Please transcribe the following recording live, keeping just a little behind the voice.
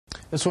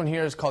This one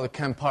here is called a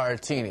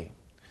Campartini.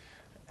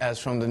 As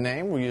from the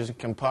name, we're using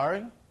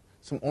Campari,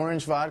 some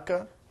orange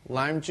vodka,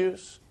 lime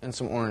juice, and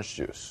some orange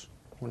juice.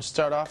 We're going to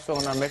start off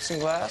filling our mixing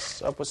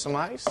glass up with some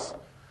ice.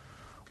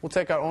 We'll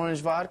take our orange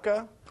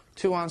vodka,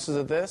 2 ounces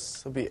of this,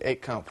 it'll be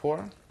 8-count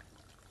pour.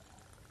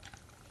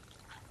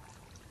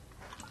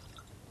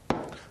 Do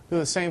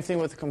the same thing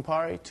with the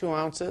Campari, 2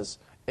 ounces,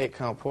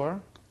 8-count pour.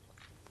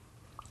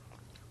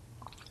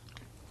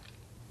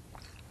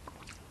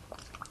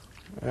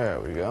 There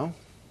we go.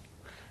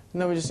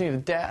 And then we just need a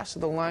dash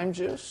of the lime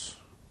juice.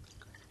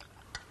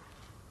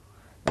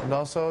 And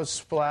also a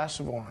splash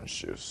of orange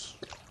juice.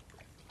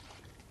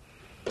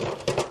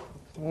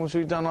 Once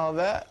we've done all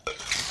that,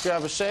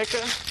 grab a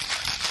shaker.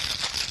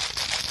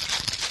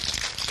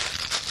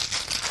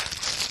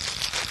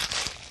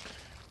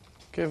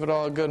 Give it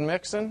all a good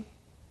mixing.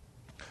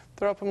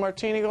 Throw up a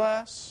martini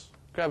glass.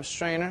 Grab a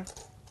strainer.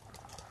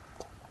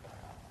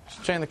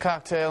 Strain the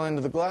cocktail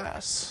into the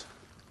glass.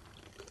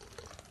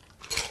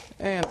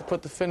 And to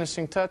put the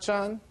finishing touch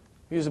on,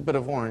 use a bit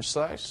of orange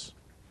slice.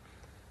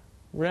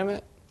 Rim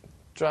it,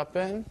 drop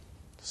in,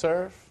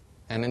 serve,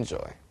 and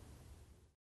enjoy.